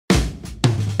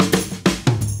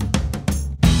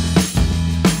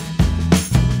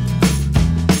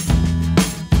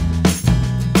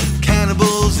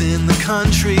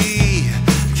country,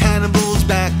 cannibals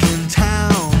back in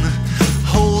town,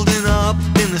 holding up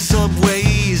in the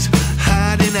subways,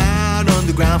 hiding out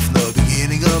underground from the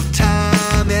beginning of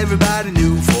time. Everybody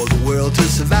knew for the world to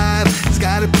survive, there's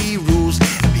gotta be rules,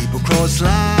 and people cross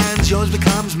lines. Yours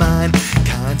becomes mine,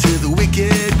 kind to the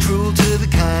wicked, cruel to the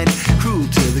kind, cruel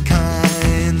to the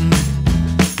kind.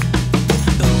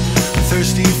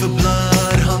 Thirsty for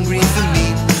blood, hungry for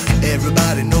meat,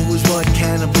 everybody knows what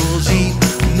cannibals eat.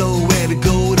 Nowhere to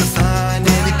go to find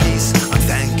any peace. I'm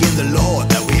thanking the Lord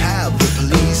that we have the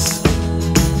police.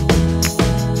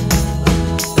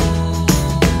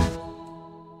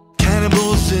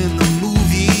 Cannibals in the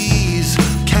movies,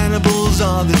 cannibals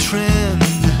are the trend.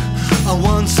 I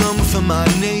want some for my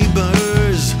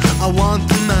neighbors, I want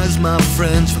them as my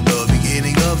friends. From the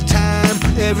beginning of time,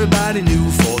 everybody knew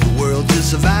for the world to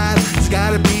survive, there's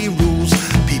gotta be rules,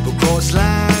 people cross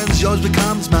lines. Yours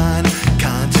becomes mine,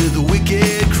 kind to the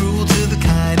wicked, cruel to the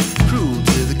kind, cruel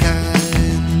to the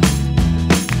kind.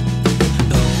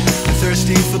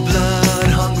 Thirsty for blood,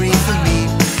 hungry for meat,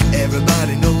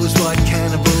 everybody knows what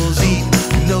cannibals eat.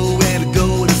 Nowhere to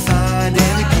go to find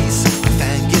any peace.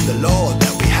 Thanking the Lord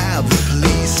that we have the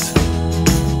police.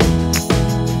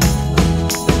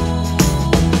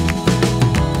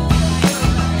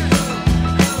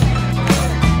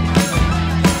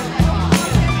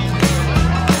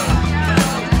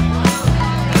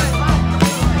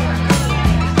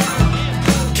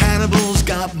 Cannibals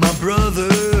got my brother,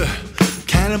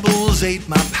 cannibals ate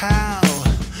my pal.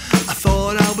 I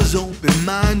thought I was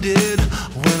open-minded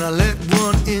when I let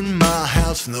one in my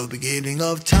house. From the beginning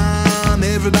of time,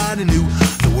 everybody knew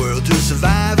the world to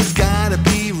survive has gotta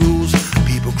be rules,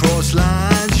 people cross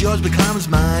lines. Yours becomes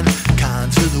mine,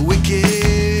 kind to the